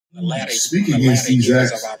Speak against these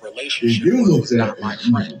acts. If you looked at,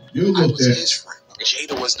 you looked at.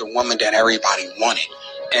 Jada was the woman that everybody wanted,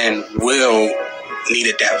 and Will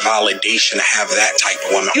needed that validation to have that type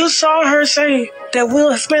of woman. You saw her say that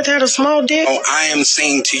Will Smith had a small dick? Oh, I am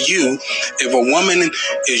saying to you, if a woman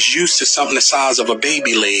is used to something the size of a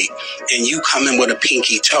baby leg, and you come in with a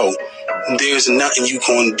pinky toe, there's nothing you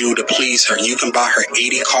can do to please her. You can buy her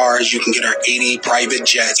 80 cars. You can get her 80 private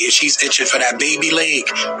jets. If she's itching for that baby leg,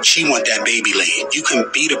 she want that baby leg. You can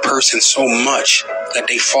beat a person so much that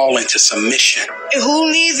they fall into submission. And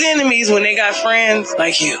who needs enemies when they got friends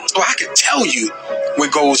like you? Well, I could tell you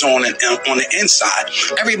what goes on the inside.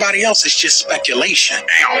 Everybody else is just speculation.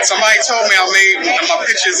 Somebody told me I made my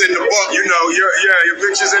pictures in the book. You know, your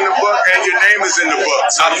pictures in the book and your name is in the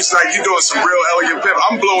book. So you doing some real elegant pimp.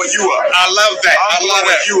 I'm blowing you up. I love that. I'm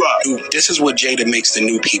blowing you up. Dude, this is what Jada makes the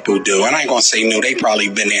new people do. And I ain't gonna say new. They probably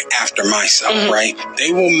been there after myself, right?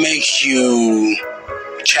 They will make you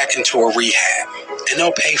check into a rehab. And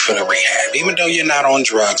they'll pay for the rehab. Even though you're not on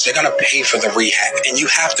drugs, they're going to pay for the rehab. And you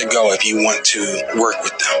have to go if you want to work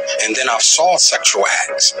with them. And then I saw sexual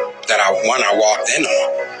acts that I walked in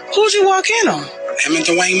on. Who'd you walk in on? Him and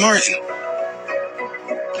Dwayne Martin.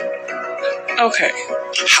 Okay.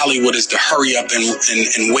 Hollywood is the hurry up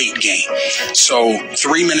and wait game. So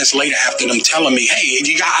 3 minutes later, after them telling me, hey,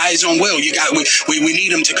 you got eyes on Will, we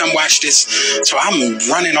need him to come watch this. So I'm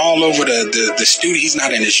running all over the studio. He's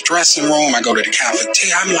not in his dressing room. I go to the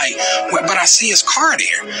cafeteria. I'm like, but I see his car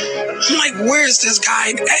there. I'm like, where's this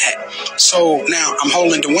guy at? So now I'm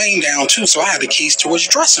holding Dwayne down too. So I have the keys to his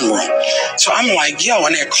dressing room. So I'm like, yo,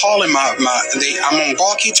 and they're calling I'm on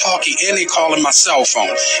walkie-talkie and they're calling my cell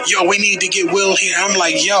phone. Yo, we need to get Will here. I'm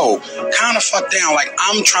like, yo, kind of fuck down. Like,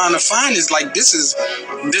 I'm trying to find this. Like, this is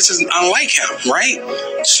unlike him, right?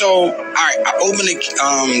 So, all right, I open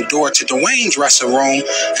the door to Dwayne's dressing room,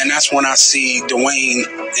 and that's when I see Dwayne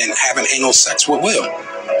and having anal sex with Will.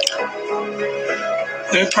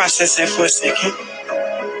 Let me process that for a second.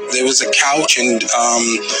 There was a couch, and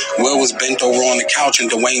Will was bent over on the couch,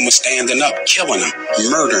 and Dwayne was standing up, killing him.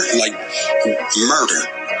 Murder.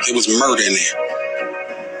 It was murder in there.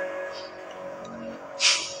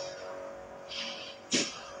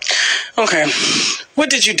 Okay. What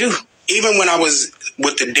did you do? Even when I was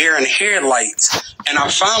with the deer and headlights, and I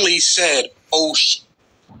finally said, oh, shit.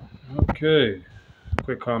 Okay.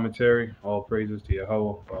 Quick commentary. All praises to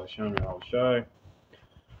Yahweh, Hashem, Yahushai,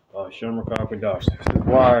 Shem Rakakadash. This is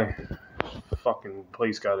why the fucking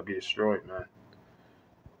place got to be destroyed, man.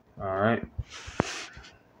 All right.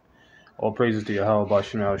 All praises to Yahweh,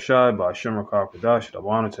 Hashem, Yahushai, Shem Rakakadash.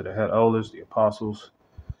 Double honor to the head elders, the apostles,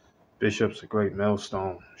 bishops, a great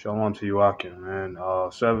millstone. Shalom to you, Akim, man.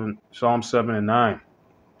 Psalm 7 and 9.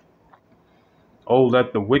 Oh,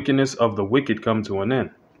 let the wickedness of the wicked come to an end,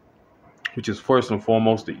 which is first and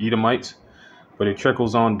foremost the Edomites, but it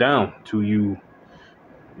trickles on down to you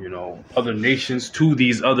know, other nations, to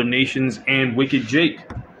these other nations, and wicked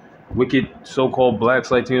so-called blacks,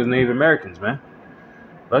 Latinos, Native Americans, man.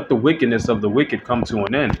 Let the wickedness of the wicked come to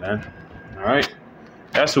an end, man. All right?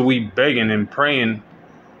 That's what we begging and praying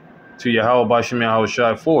to Yahweh Bashem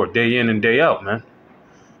Yahushai for, day in and day out, man.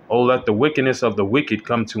 Oh, let the wickedness of the wicked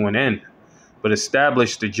come to an end, but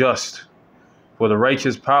establish the just. For the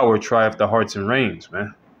righteous power trieth the hearts and reins,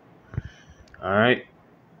 man. All right.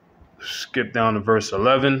 Skip down to verse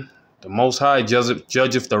 11. The Most High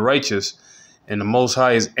judgeth the righteous, and the Most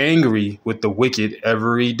High is angry with the wicked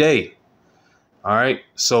every day. All right.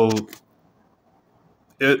 So,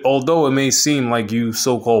 although it may seem like you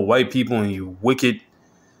so-called white people and you wicked,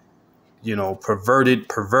 you know, perverted,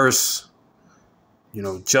 perverse, you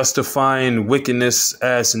know, justifying wickedness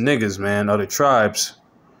ass niggas, man, other tribes.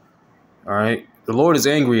 All right. The Lord is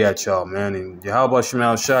angry at y'all, man. And Yahweh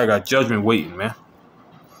Shemal Shai got judgment waiting, man.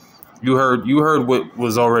 You heard what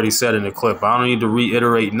was already said in the clip. I don't need to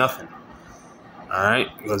reiterate nothing. All right.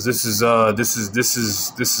 Because this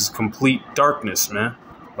is complete darkness, man.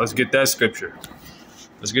 Let's get that scripture.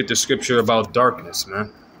 Let's get the scripture about darkness,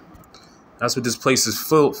 man. That's what this place is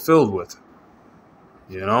filled with,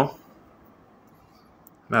 you know?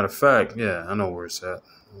 Matter of fact, yeah, I know where it's at.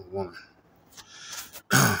 Oh, woman.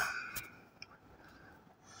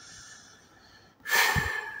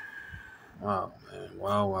 Wow, man.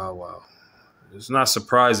 Wow. It's not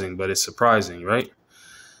surprising, but it's surprising, right?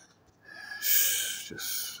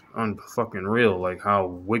 Just unfucking real, like how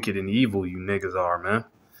wicked and evil you niggas are, man.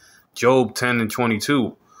 Job 10 and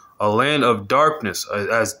 22. A land of darkness,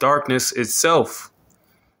 as darkness itself.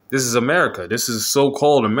 This is America. This is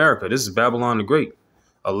so-called America. This is Babylon the Great.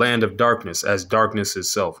 A land of darkness, as darkness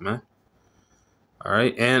itself, man. All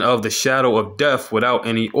right. And of the shadow of death without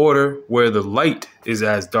any order, where the light is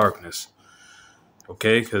as darkness.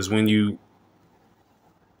 Okay. Because when you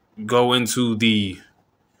go into the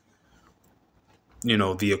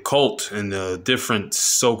occult and the different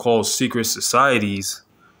so-called secret societies,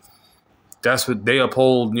 that's what they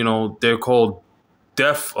uphold. They're called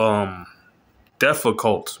death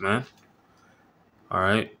occults, man. All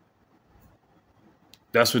right.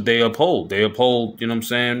 That's what they uphold. They uphold, you know what I'm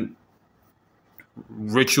saying,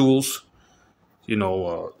 rituals,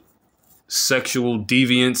 sexual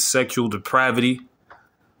deviance, sexual depravity,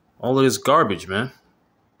 all of this garbage, man.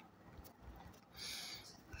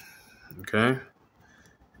 Okay.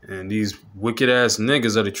 And these wicked ass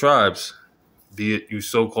niggas of the tribes, be it you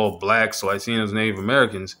so-called blacks, Latinos, Native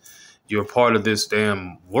Americans, you're part of this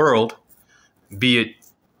damn world, be it,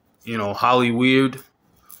 Hollywood,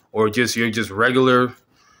 or you're just regular,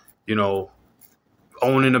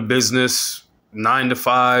 owning a business 9 to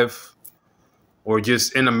 5, or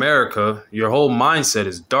just in America, your whole mindset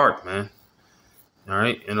is dark, man. All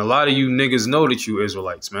right. And a lot of you niggas know that you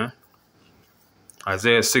Israelites, man.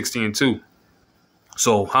 Isaiah 60:2.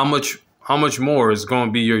 So how much more is going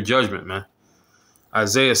to be your judgment, man?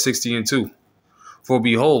 Isaiah 60:2. For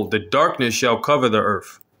behold, the darkness shall cover the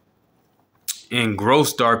earth, and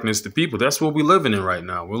gross darkness the people. That's what we're living in right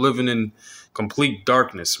now. We're living in complete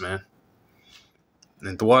darkness, man.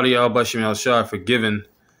 And Thawadi al-Bashim al-Shah for giving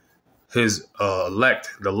his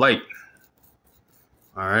elect the light.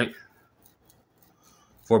 All right.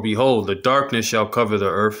 For behold, the darkness shall cover the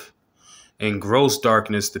earth, and gross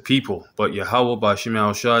darkness the people. But Yahweh Bashim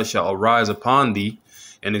al-Shah shall arise upon thee,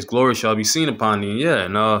 and his glory shall be seen upon thee.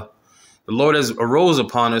 And the Lord has arose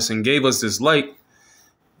upon us and gave us this light,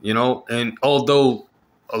 and although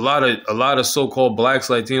a lot of so-called blacks,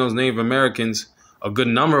 Latinos, Native Americans, a good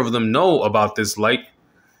number of them know about this light,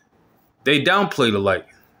 they downplay the light.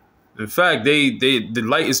 In fact, the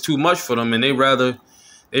light is too much for them, and they rather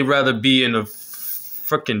be in the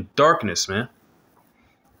freaking darkness, man.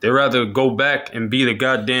 They rather go back and be the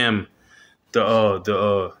goddamn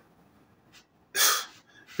the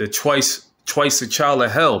twice a child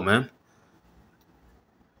of hell, man.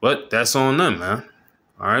 But that's on them, man.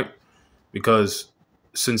 All right, because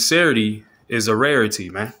sincerity is a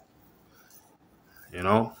rarity, man.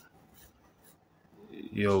 You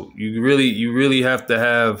really have to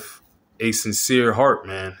have a sincere heart,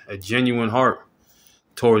 man, a genuine heart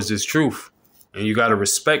towards this truth. And you got to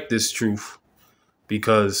respect this truth,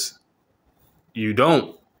 because you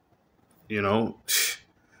don't,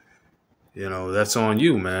 that's on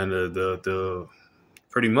you, man. The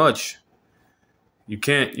pretty much you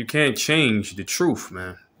can't change the truth,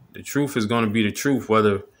 man. The truth is going to be the truth,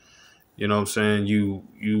 whether, you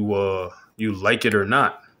like it or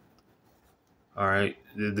not. All right.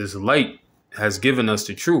 This light has given us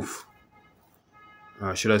the truth.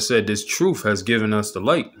 Should I say this truth has given us the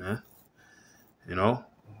light, man.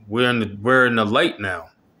 We're in the light now.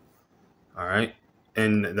 All right.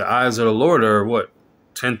 And the eyes of the Lord are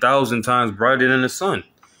 10,000 times brighter than the sun.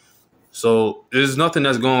 So there's nothing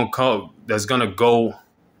that's going to go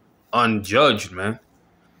unjudged, man.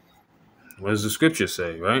 What does the scripture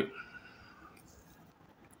say, right?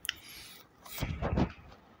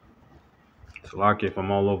 So lucky if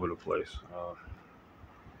I'm all over the place.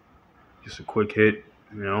 Just a quick hit,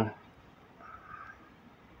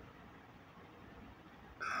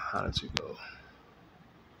 How did it go?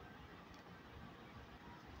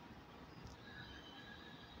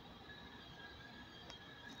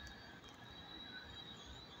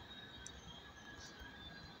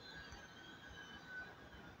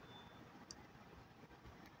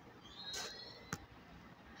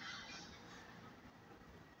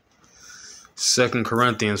 Second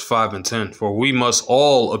Corinthians 5:10. For we must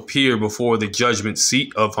all appear before the judgment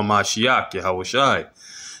seat of Hamashiach, Yahushai,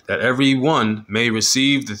 that every one may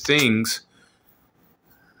receive the things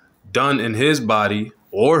done in his body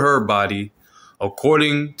or her body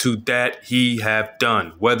according to that he have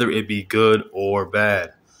done, whether it be good or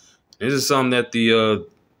bad. This is something that the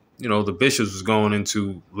bishops was going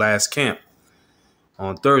into last camp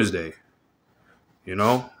on Thursday,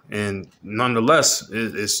 and nonetheless,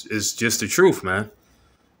 it's just the truth, man.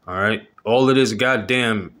 All right. All of this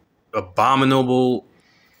goddamn abominable,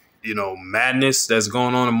 madness that's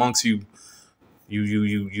going on amongst you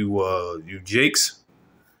jakes.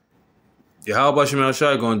 Yahweh Shemel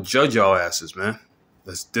Shai gonna judge y'all asses, man.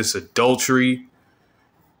 This adultery.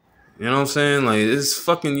 You know what I'm saying? Like, it's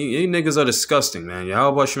fucking, you niggas are disgusting, man.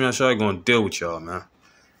 Yahweh Shemel Shai gonna deal with y'all, man.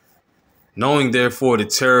 Knowing therefore the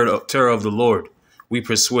terror of the Lord, we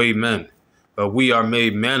persuade men, but we are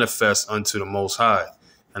made manifest unto the Most High.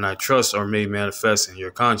 and I trust are made manifest in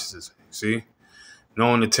your consciousness. See?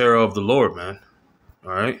 Knowing the terror of the Lord, man.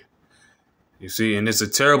 All right? You see? And it's a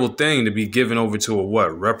terrible thing to be given over to a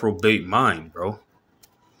what? Reprobate mind, bro.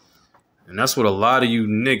 And that's what a lot of you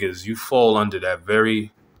niggas, you fall under that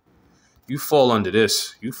very... You fall under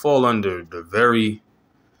this. You fall under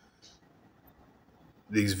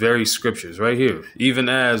these very scriptures right here. Even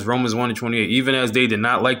as Romans 1:28, even as they did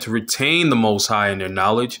not like to retain the Most High in their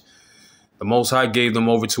knowledge, the Most High gave them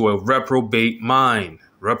over to a reprobate mind.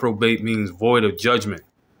 Reprobate means void of judgment.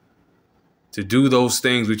 To do those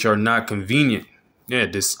things which are not convenient. Yeah,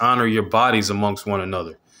 dishonor your bodies amongst one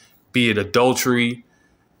another. Be it adultery,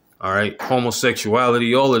 all right,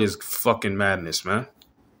 homosexuality, all of this fucking madness, man.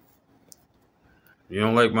 You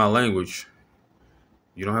don't like my language,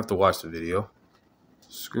 you don't have to watch the video.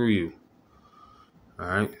 Screw you. All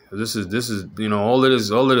right. This is you know, all of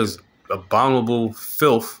this abominable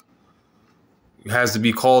filth has to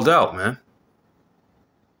be called out, man.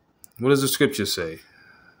 What does the scripture say?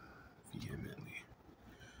 Vehemently.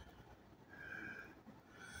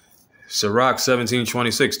 Sirach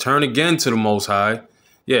 17:26. Turn again to the Most High.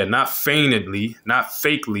 Yeah, not feignedly, not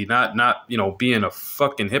fakely, not you know, being a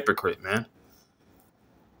fucking hypocrite, man.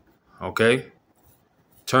 Okay?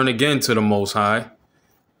 Turn again to the Most High.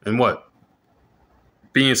 And what?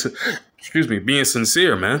 Being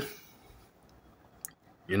sincere, man.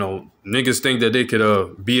 You know, niggas think that they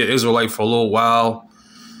could be an Israelite for a little while,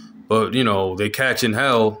 but, you know, they catch in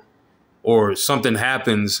hell or something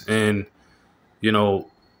happens and, you know,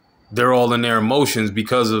 they're all in their emotions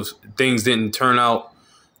because of things didn't turn out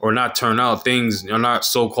or not turn out. Things are not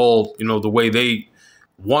so-called, you know, the way they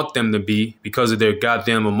want them to be because of their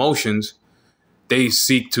goddamn emotions. They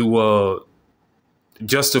seek to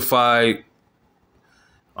justify,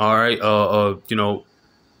 all right, you know,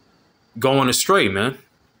 going astray, man.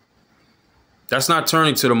 That's not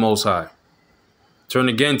turning to the Most High. Turn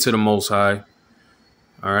again to the Most High,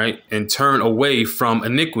 all right, and turn away from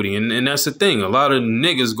iniquity. And that's the thing. A lot of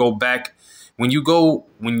niggas go back when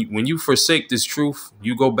you forsake this truth.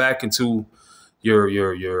 You go back into your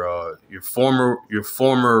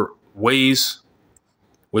former ways,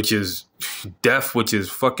 which is death, which is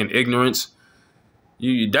fucking ignorance.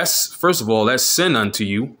 That's, first of all, that's sin unto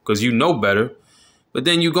you because you know better. But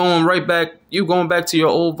then you going back to your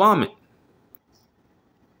old vomit.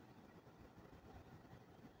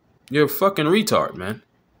 You're a fucking retard, man.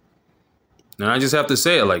 And I just have to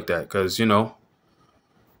say it like that because, you know,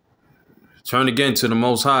 turn again to the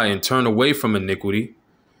Most High and turn away from iniquity,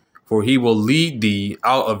 for he will lead thee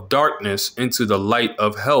out of darkness into the light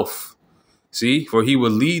of health. See, for he will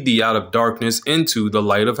lead thee out of darkness into the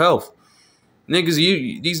light of health. Niggas,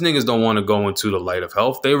 these niggas don't want to go into the light of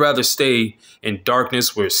health. They rather stay in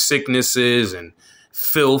darkness where sickness is and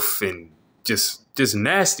filth and just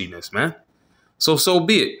nastiness, man. So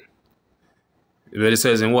be it. But it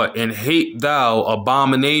says in what? And hate thou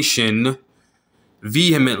abomination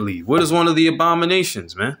vehemently. What is one of the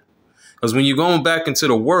abominations, man? Because when you're going back into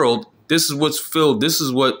the world, this is what's filled. This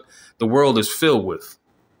is what the world is filled with.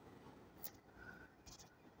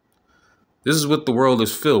 This is what the world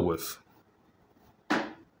is filled with.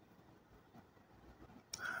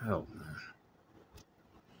 Hell, man.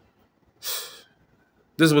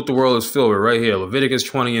 This is what the world is filled with right here. Leviticus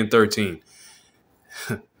 20:13.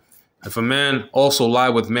 If a man also lie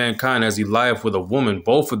with mankind as he lieth with a woman,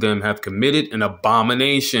 both of them have committed an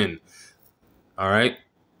abomination. All right.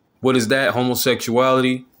 What is that?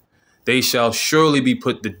 Homosexuality. They shall surely be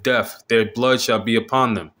put to death. Their blood shall be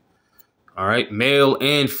upon them. All right. Male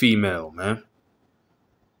and female, man.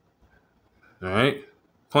 All right.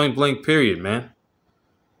 Point blank period, man.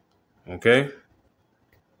 Okay.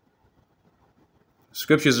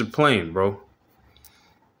 Scriptures are plain, bro.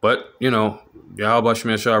 But, you know, Yahweh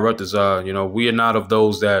Shemir Shah wrote this, you know, we are not of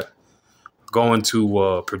those that go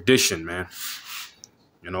into perdition, man.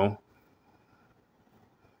 You know,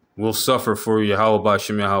 we'll suffer for Yahweh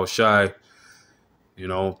Shemir Shai, you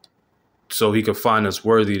know, so he could find us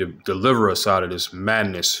worthy to deliver us out of this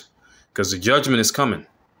madness because the judgment is coming.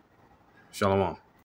 Shalom.